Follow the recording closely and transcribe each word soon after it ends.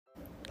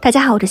大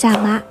家好，我是夏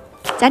妈。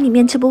家里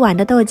面吃不完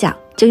的豆角，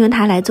就用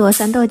它来做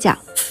酸豆角。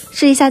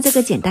试一下这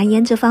个简单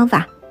腌制方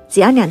法，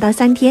只要2到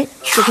3天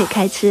就可以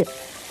开吃。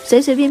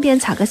随随便便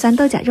炒个酸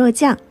豆角肉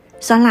酱，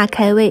酸辣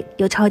开胃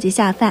又超级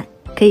下饭，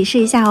可以试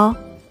一下哦。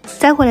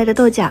摘回来的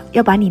豆角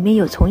要把里面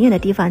有虫眼的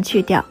地方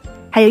去掉，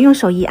还有用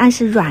手一按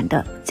是软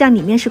的，这样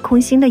里面是空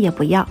心的也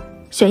不要。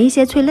选一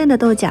些脆嫩的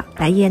豆角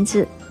来腌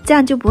制，这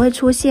样就不会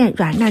出现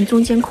软烂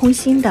中间空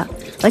心的，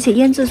而且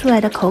腌制出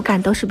来的口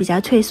感都是比较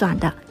脆爽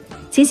的。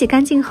清洗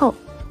干净后，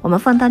我们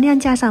放到晾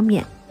架上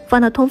面，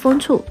放到通风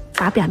处，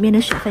把表面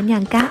的水分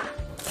晾干，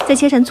再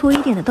切成粗一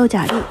点的豆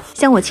角粒，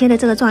像我切的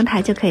这个状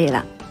态就可以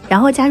了。然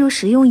后加入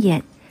食用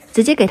盐，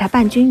直接给它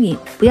拌均匀，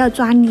不要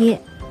抓捏。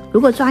如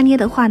果抓捏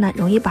的话呢，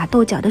容易把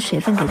豆角的水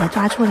分给它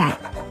抓出来。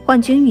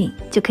拌均匀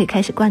就可以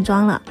开始灌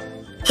装了。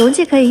容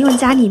器可以用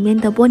家里面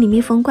的玻璃密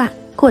封罐，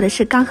或者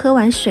是刚喝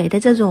完水的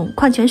这种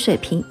矿泉水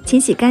瓶，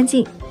清洗干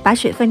净，把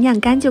水分晾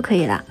干就可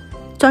以了。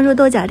装入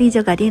豆角粒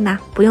就搞定了，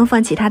不用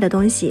放其他的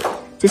东西。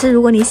只是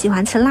如果你喜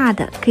欢吃辣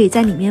的，可以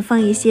在里面放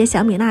一些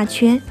小米辣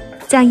圈，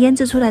这样腌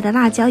制出来的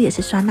辣椒也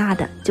是酸辣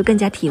的，就更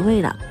加提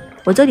味了。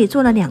我这里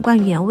做了2罐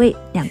原味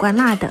，2罐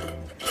辣的。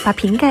把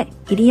瓶盖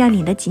一定要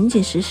拧得紧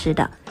紧实实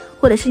的，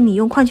或者是你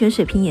用矿泉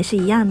水瓶也是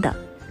一样的。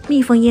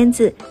密封腌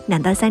制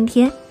2到3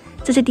天，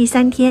这是第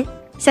3天，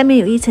下面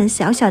有一层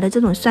小小的这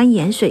种酸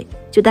盐水，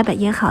就代表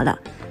腌好了。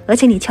而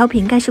且你敲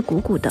瓶盖是鼓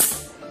鼓的，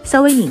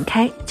稍微拧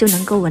开就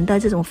能够闻到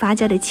这种发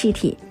酵的气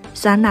体，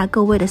酸辣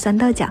够味的酸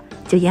豆角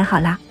就腌好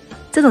啦。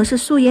这种是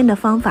速腌的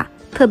方法，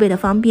特别的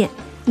方便，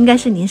应该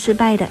是零失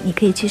败的，你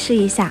可以去试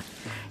一下。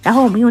然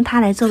后我们用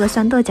它来做个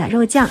酸豆角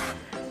肉酱，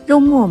肉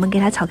末我们给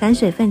它炒干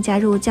水分，加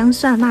入姜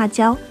蒜辣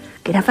椒，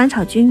给它翻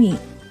炒均匀。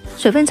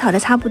水分炒的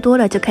差不多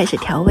了，就开始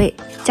调味，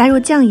加入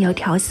酱油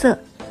调色，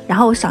然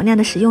后少量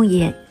的食用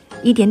盐，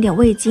一点点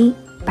味精、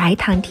白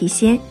糖提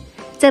鲜，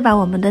再把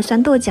我们的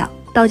酸豆角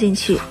倒进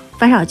去，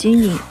翻炒均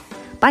匀，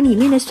把里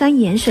面的酸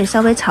盐水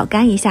稍微炒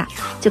干一下，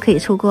就可以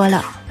出锅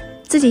了。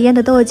自己腌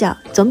的豆角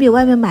总比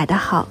外面买的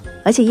好，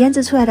而且腌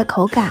制出来的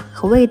口感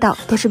和味道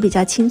都是比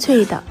较清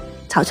脆的，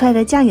炒出来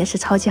的酱也是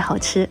超级好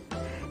吃。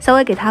稍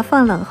微给它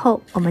放冷后，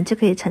我们就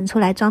可以盛出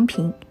来装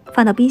瓶，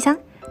放到冰箱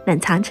冷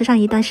藏吃上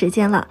一段时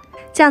间了。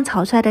这样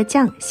炒出来的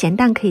酱咸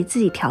淡可以自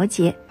己调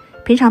节，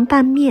平常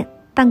拌面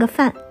拌个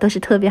饭都是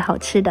特别好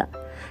吃的。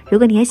如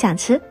果你也想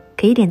吃，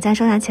可以点赞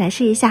收藏起来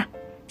试一下。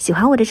喜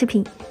欢我的视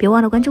频别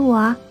忘了关注我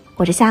哦，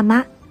我是夏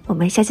妈，我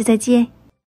们下期再见。